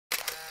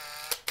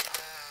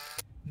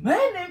My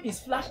name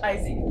is Flash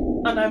Isaac,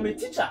 and I'm a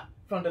teacher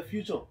from the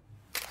future.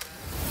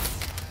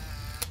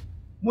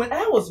 When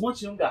I was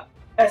much younger,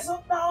 I saw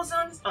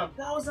thousands and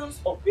thousands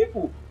of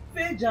people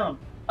fail Jamb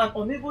and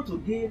unable to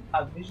gain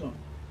admission.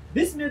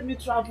 This made me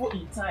travel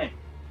in time.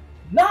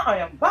 Now I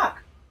am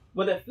back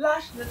with the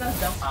Flashlearners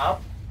Jamb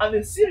app and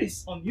a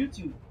series on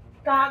YouTube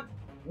tagged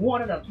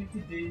 120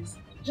 Days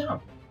to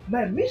Jamb.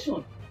 My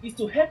mission is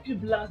to help you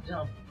blast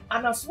Jamb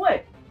and as well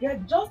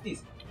get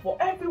justice for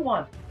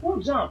everyone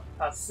who Jamb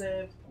has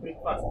served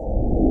breakfast.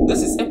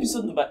 This is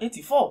episode number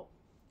 84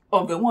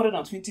 of the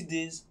 120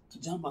 Days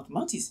to Jamb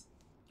Mathematics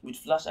with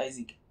Flash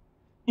Isaac.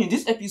 In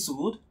this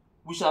episode,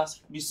 we shall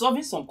be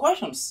solving some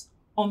questions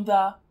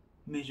under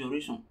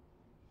measuration.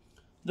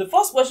 The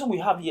first question we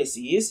have here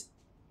says,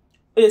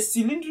 a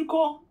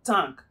cylindrical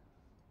tank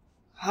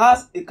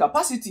has a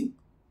capacity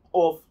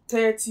of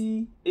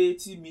 80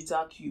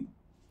 meter cube.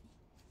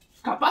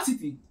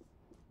 Capacity,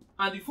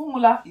 and the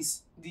formula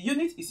is, the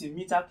unit is in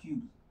meter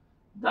cube.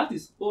 That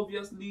is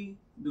obviously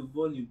the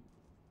volume.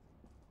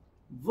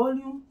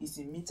 Volume is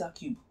in meter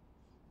cube.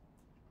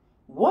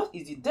 What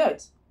is the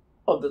depth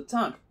of the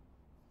tank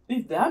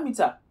if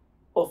diameter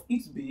of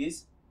its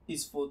base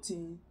is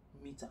 14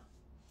 meter?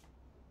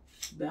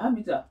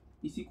 Diameter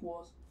is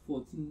equals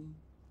 14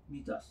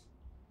 meters.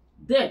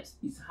 Depth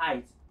is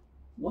height.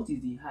 What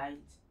is the height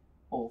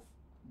of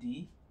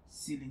the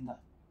cylinder?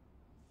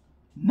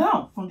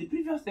 Now, from the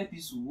previous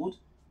episode,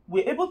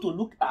 we're able to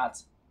look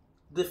at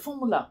the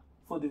formula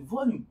for the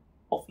volume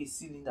of a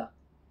cylinder,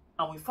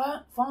 and we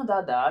found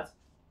out that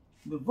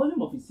the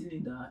volume of a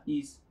cylinder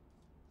is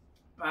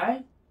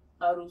pi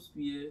r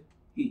square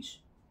h.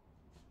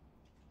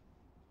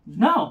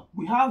 Now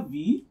we have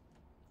V.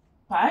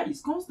 Pi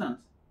is constant.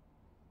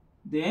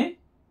 Then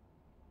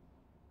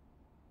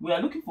we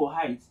are looking for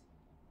height.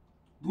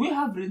 Do we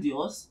have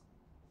radius?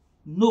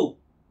 No,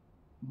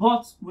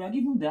 but we are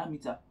given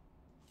diameter.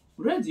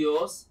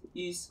 Radius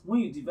is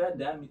when you divide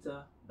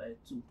diameter by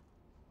 2.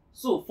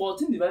 So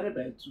 14 divided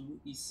by 2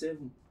 is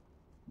 7.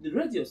 The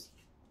radius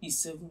is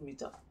 7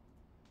 meters.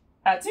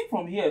 I think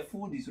from here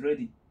food is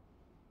ready.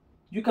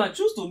 You can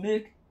choose to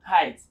make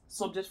height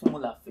subject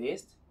formula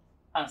first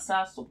and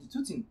start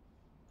substituting,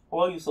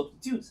 or you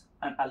substitute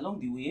and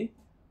along the way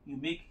you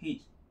make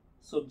h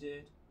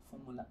subject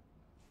formula.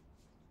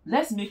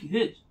 Let's make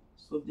h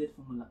subject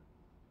formula.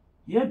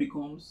 Here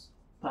becomes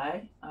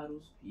pi r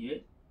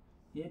squared.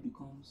 Here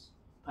becomes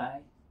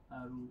pi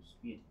r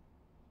squared.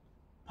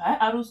 Pi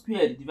r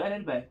squared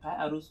divided by pi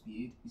r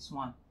squared is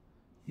 1.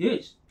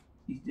 H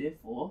is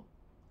therefore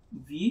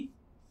V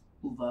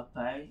over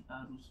pi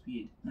r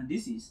squared. And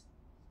this is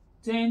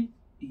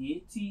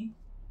 1080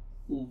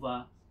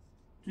 over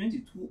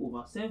 22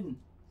 over 7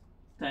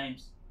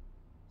 times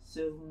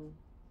 7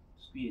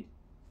 squared.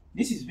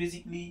 This is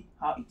basically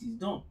how it is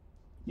done.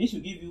 This will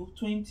give you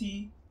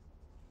 20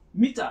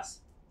 meters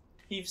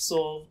if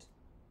solved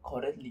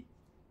correctly.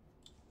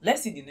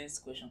 Let's see the next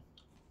question.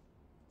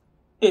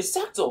 A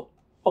sector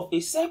of a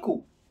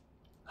circle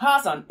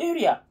has an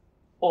area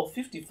of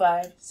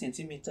 55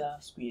 centimeter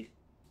squared.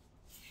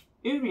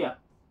 Area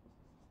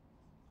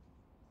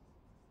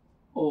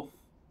of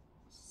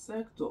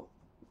sector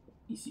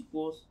is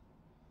equals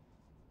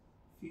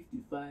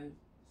 55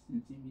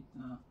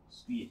 centimeter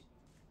squared.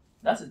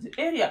 That is the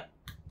area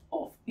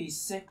of a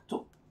sector.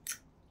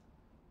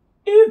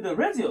 If the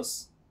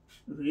radius,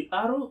 the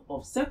arrow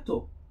of sector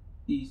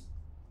is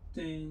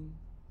 10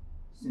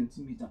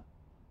 centimeter,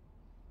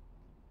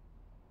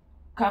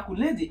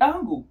 calculate the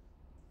angle.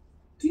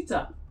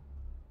 Theta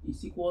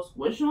is equals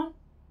question,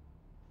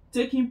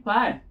 taking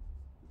pi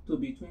to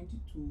be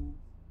 22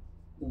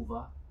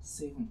 over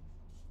 7.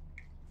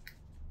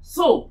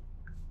 So,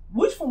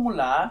 which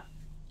formula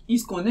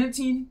is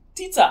connecting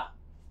theta,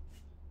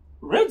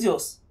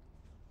 radius,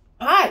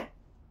 pi,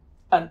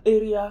 and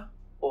area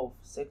of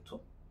sector?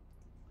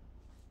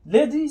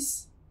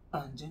 Ladies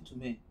and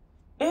gentlemen,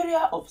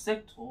 area of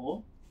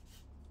sector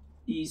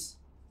is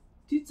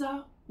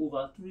theta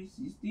over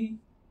 360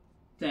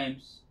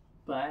 times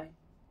pi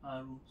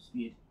r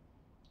squared.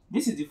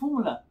 This is the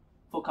formula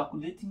for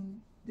calculating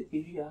the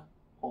area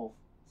of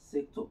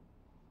sector.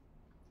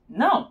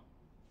 Now,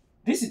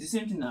 this is the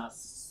same thing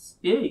as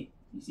A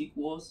is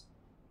equals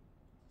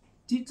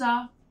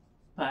theta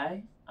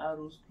pi r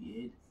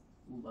squared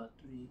over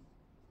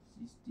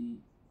 360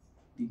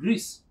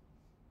 degrees.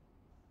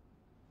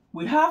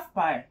 We have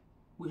pi,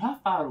 we have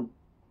r,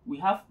 we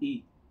have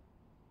A.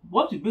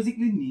 What we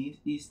basically need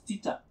is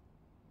theta.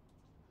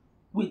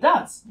 With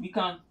that, we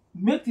can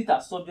make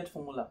theta subject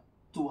formula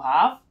to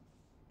have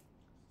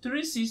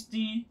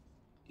 360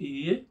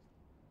 A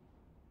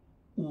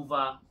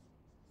over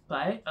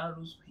pi r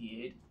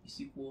squared is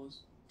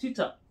equals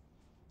theta.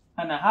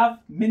 And I have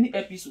many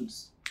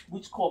episodes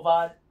which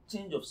covered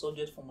change of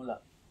subject formula.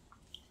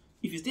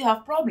 If you still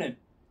have problem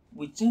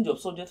with change of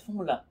subject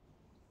formula,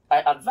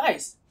 I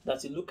advise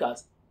that you look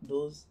at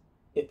those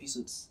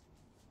episodes.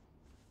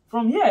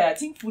 From here, I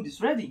think food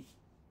is ready.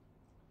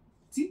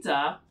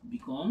 Theta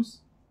becomes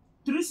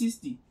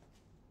 360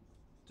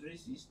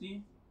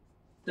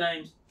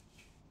 times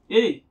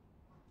A.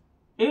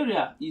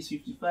 Area is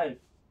 55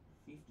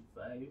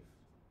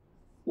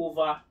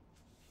 over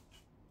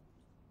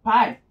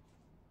pi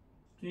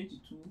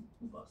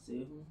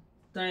 22/7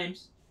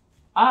 times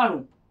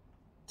arrow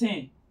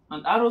 10,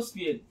 and arrow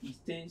squared is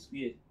 10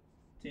 squared.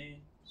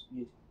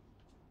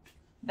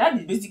 That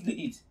is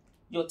basically it.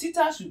 Your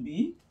theta should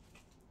be,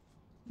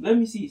 let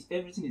me see if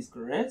everything is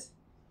correct,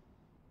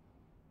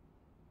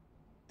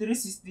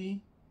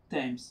 360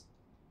 times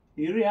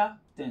area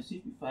times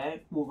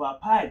 55 over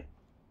pi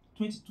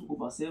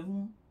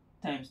 22/7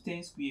 times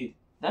 10 squared.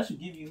 That should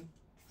give you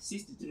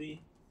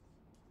 63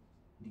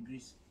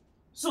 degrees.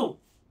 So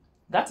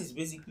that is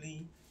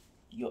basically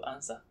your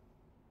answer.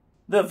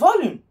 The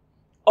volume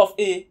of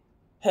a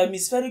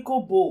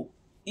hemispherical bowl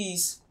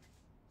is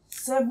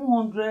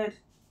 708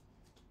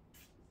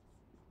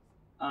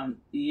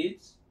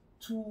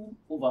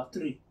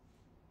 2/3.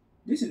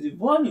 This is the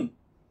volume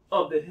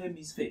of the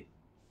hemisphere.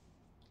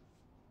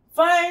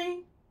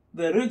 Find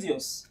the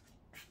radius.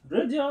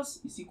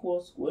 Radius is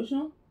equals to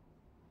question.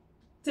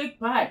 Take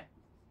pi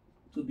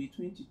to be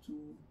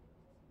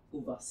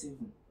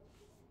 22/7.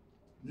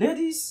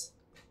 Ladies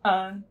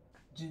and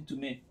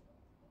gentlemen,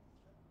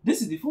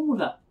 this is the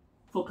formula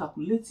for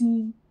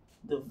calculating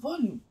the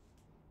volume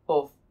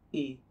of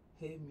a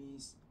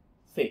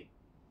hemisphere.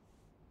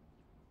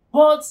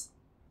 But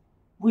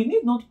we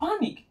need not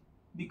panic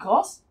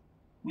because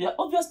we are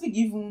obviously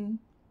given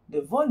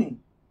the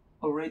volume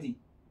already.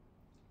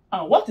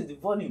 And what is the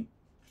volume?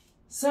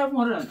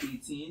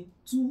 718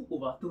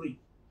 2/3.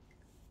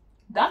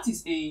 That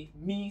is a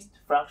mixed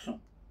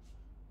fraction.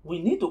 We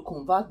need to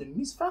convert the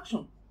mixed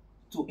fraction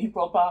to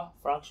improper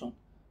fraction,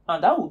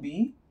 and that will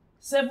be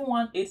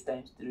 718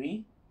 times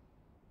 3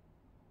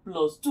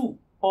 plus 2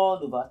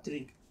 all over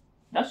 3.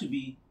 That should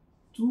be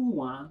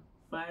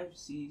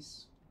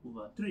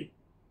 2156/3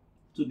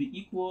 to be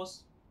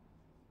equals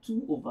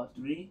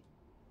 2/3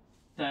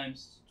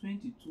 times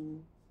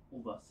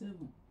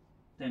 22/7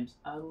 times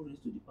arrow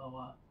raised to the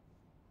power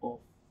of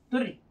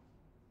 3.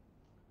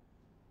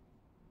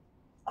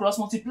 Cross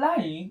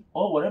multiplying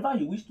or whatever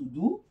you wish to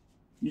do,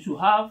 you should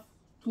have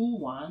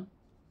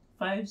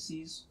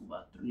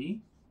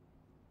 2156/3.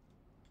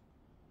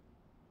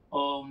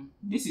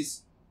 This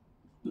is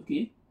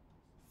okay,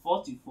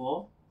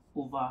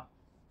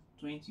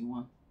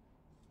 44/21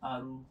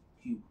 arrow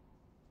cube.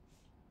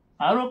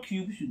 Arrow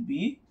cube should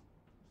be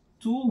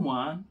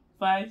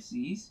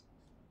 2156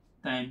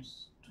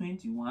 times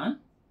 21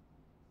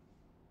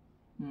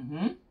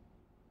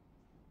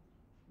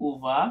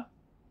 over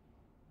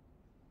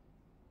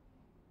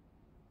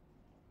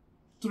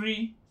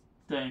 3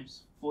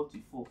 times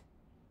 44.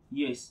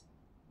 Yes,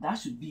 that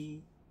should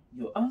be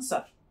your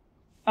answer.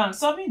 And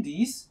solving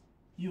this,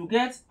 you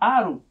get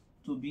arrow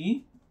to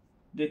be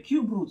the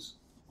cube root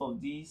of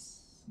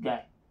this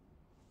guy,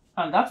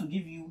 and that will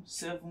give you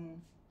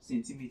 7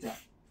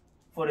 centimeters.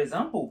 For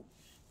example,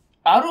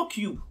 arrow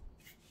cube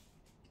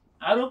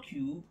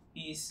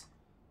is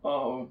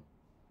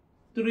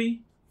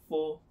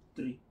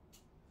 343,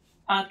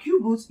 and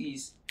cube root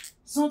is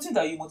something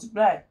that you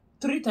multiply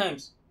 3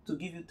 times to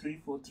give you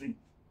 343.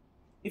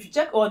 If you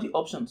check all the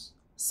options,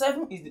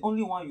 7 is the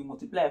only one you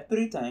multiply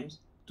 3 times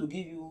to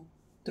give you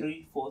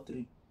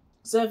 343.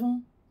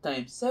 7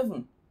 times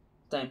 7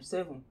 times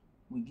 7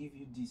 will give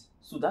you this.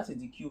 So that is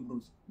the cube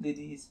root,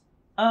 ladies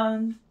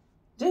and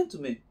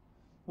gentlemen.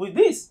 With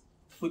this,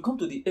 we come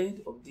to the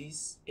end of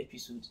this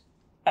episode.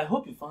 I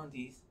hope you found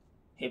this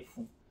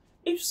helpful.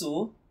 If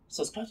so,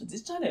 subscribe to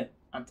this channel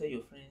and tell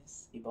your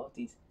friends about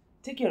it.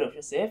 Take care of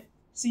yourself.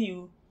 See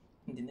you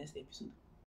in the next episode.